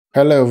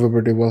Hello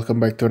everybody,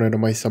 welcome back to another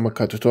My Summer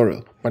Car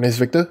tutorial. My name is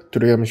Victor.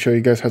 Today I'm going to show you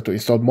guys how to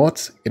install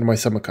mods in My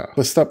Summer Car.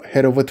 First up,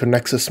 head over to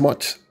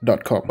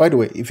NexusMods.com. By the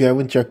way, if you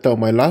haven't checked out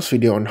my last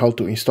video on how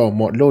to install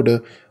mod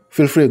loader,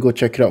 feel free to go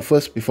check it out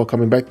first before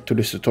coming back to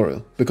this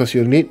tutorial, because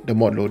you'll need the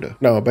mod loader.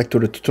 Now back to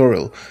the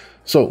tutorial.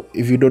 So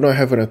if you do not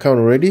have an account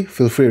already,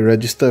 feel free to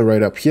register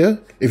right up here.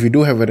 If you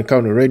do have an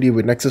account already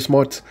with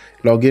NexusMods,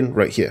 log in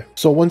right here.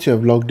 So once you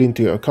have logged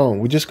into your account,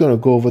 we're just going to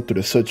go over to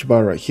the search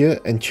bar right here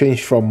and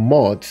change from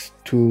mods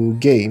to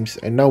games,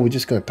 and now we're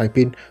just going to type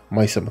in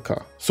My Summer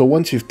Car. So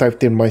once you've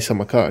typed in My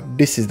Summer Car,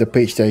 this is the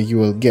page that you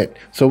will get.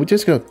 So we're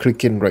just going to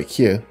click in right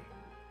here,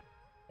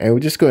 and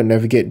we're just going to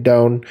navigate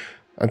down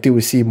until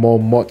we see more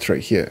mods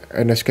right here.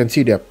 And as you can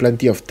see, there are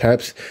plenty of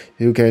tabs.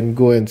 You can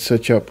go and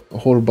search up a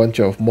whole bunch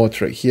of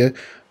mods right here,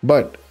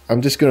 but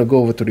I'm just going to go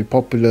over to the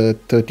popular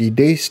 30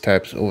 days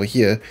tabs over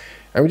here,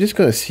 and we're just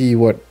going to see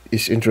what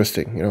is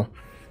interesting, you know.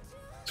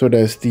 So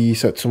there's the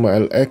Satsuma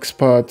LX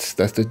parts,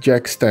 there's the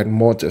jack stand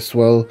mods as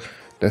well,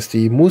 there's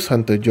the Moose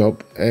Hunter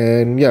job,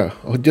 and yeah,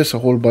 just a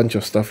whole bunch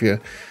of stuff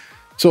here.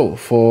 So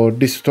for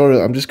this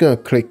tutorial, I'm just going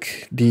to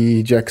click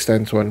the jack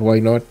stands one, why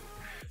not?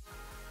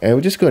 And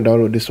we're just going to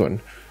download this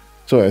one.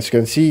 So as you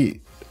can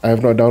see, I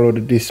have not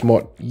downloaded this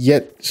mod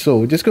yet, so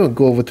we're just going to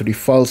go over to the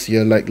files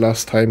here. Like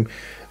last time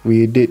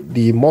we did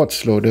the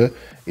mods loader,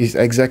 is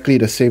exactly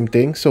the same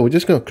thing. So we're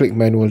just going to click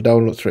manual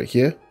downloads right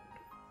here,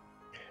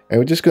 and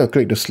we're just going to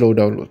click the slow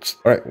downloads.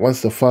 Alright,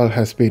 once the file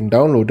has been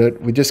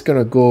downloaded, we're just going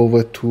to go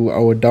over to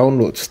our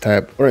downloads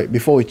tab. Alright,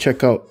 before we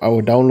check out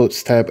our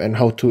downloads tab and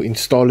how to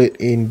install it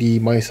in the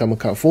My Summer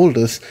Car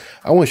folders,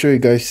 I want to show you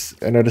guys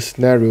another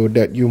scenario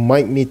that you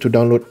might need to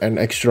download an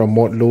extra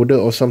mod loader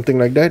or something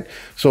like that.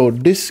 So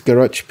this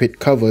garage pit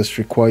covers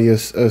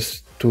requires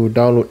us to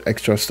download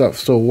extra stuff.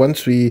 So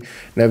once we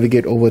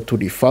navigate over to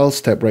the files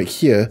tab right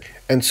here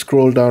and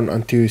scroll down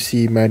until you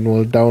see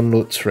manual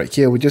downloads right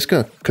here, we're just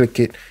going to click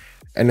it.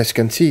 And as you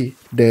can see,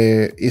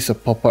 there is a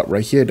pop-up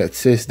right here that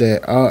says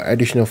there are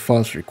additional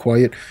files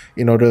required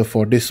in order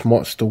for this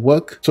mods to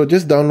work. So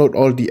just download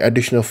all the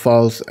additional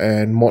files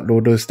and mod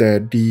loaders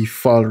that the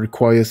file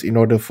requires in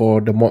order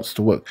for the mods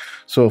to work.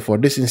 So for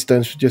this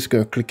instance, we're just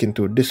going to click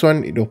into this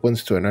one. It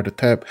opens to another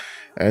tab.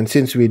 And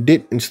since we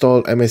did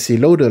install MSC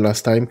loader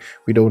last time,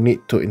 we don't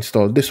need to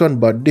install this one.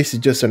 But this is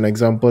just an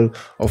example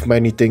of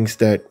many things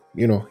that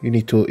you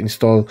need to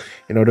install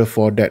in order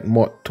for that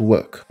mod to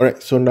work.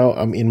 Alright, so now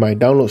I'm in my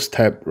downloads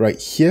tab right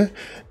here.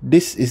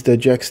 This is the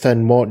jack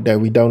stand mod that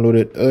we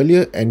downloaded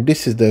earlier, and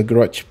this is the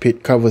garage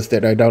pit covers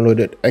that I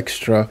downloaded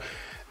extra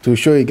to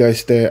show you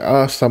guys there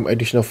are some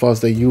additional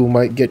files that you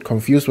might get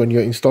confused when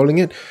you're installing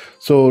it.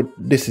 So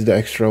this is the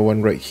extra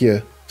one right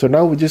here. So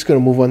now we're just going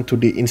to move on to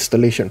the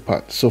installation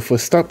part. So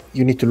first up,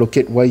 you need to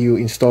locate where you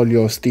install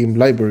your Steam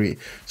library.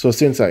 So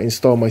since I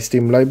install my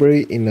Steam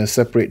library in a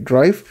separate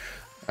drive,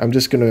 I'm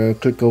just going to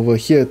click over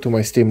here to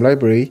my Steam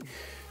library,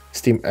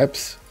 Steam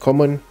apps,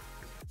 common,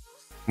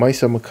 My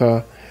Summer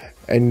Car,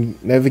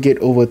 and navigate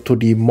over to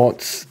the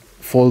mods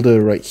folder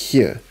right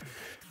here.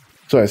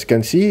 So as you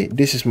can see,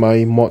 this is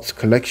my mods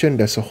collection.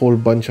 There's a whole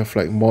bunch of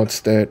like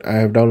mods that I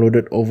have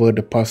downloaded over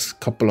the past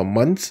couple of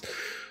months.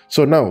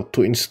 So now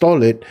to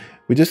install it,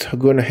 we're just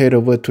going to head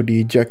over to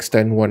the jack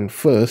stand one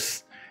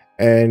first,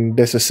 and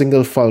there's a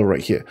single file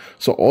right here.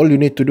 So all you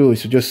need to do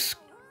is to just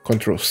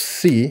Ctrl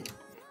C,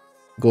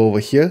 go over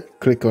here,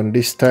 click on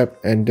this tab,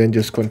 and then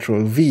just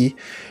Ctrl V,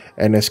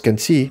 and as you can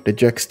see, the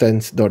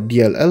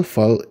jackstands.dll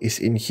file is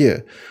in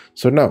here.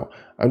 So now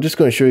I'm just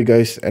going to show you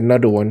guys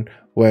another one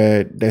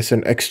where there's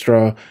an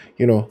extra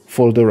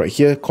folder right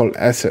here called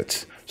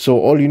assets. So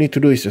all you need to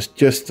do is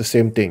just the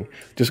same thing.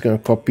 Just going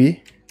to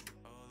copy,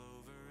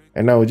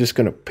 and now we're just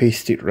going to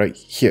paste it right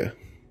here.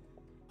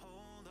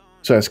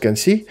 So as you can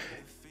see,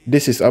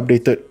 this is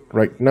updated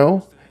right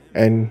now,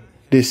 and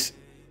this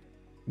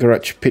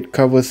garage pit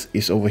covers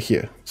is over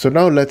here. So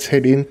now let's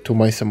head into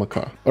My Summer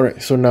Car.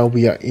 Alright, so now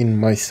we are in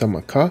My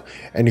Summer Car,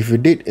 and if you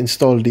did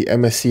install the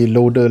MSC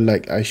loader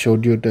like I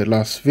showed you the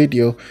last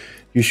video,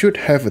 you should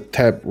have a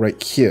tab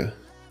right here.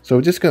 So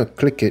we're just going to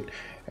click it,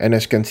 and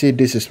as you can see,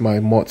 this is my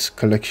mods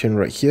collection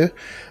right here.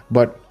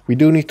 But we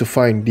do need to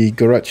find the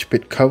garage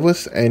pit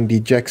covers and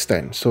the jack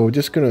stand. So we're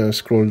just going to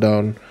scroll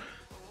down.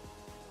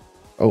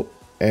 Oh,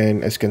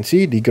 and as you can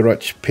see, the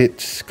garage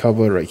pits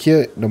cover right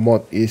here, the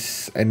mod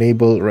is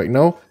enabled right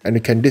now, and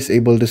you can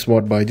disable this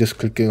mod by just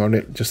clicking on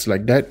it just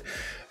like that.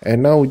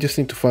 And now we just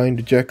need to find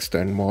the jack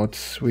stand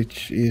mods,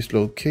 which is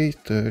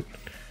located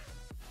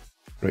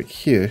right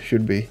here,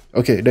 should be.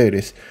 Okay, there it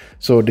is.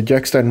 So the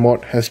jack stand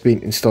mod has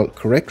been installed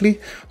correctly.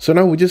 So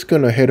now we're just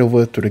gonna head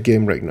over to the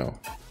game right now.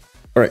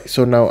 Alright,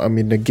 so now I'm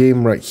in the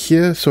game right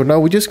here. So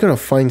now we're just gonna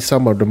find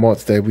some of the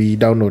mods that we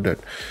downloaded.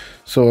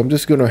 So I'm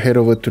just gonna head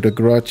over to the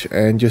garage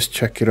and just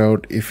check it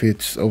out if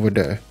it's over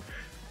there.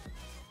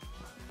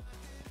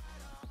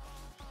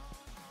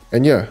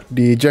 And yeah,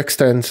 the jack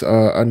stands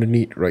are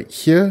underneath right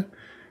here.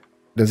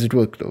 Does it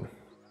work though?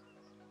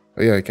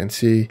 Oh yeah, I can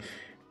see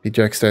the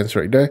jack stands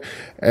right there.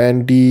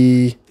 And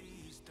the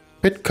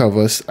pit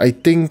covers, I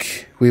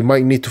think we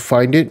might need to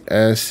find it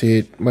as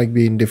it might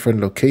be in different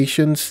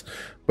locations.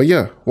 But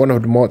yeah, one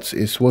of the mods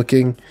is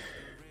working.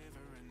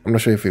 I'm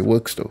not sure if it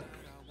works though.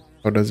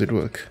 How does it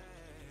work?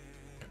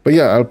 But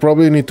yeah, I'll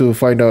probably need to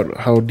find out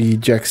how the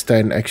jack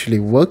stand actually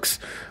works.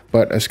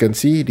 But as you can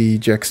see, the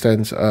jack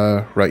stands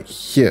are right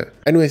here.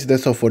 Anyways,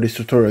 that's all for this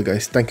tutorial,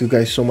 guys. Thank you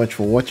guys so much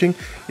for watching.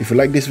 If you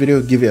like this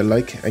video, give it a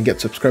like and get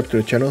subscribed to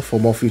the channel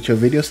for more future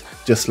videos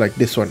just like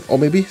this one, or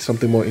maybe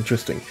something more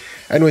interesting.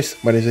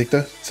 Anyways, my name is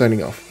Victor,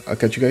 signing off. I'll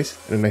catch you guys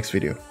in the next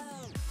video.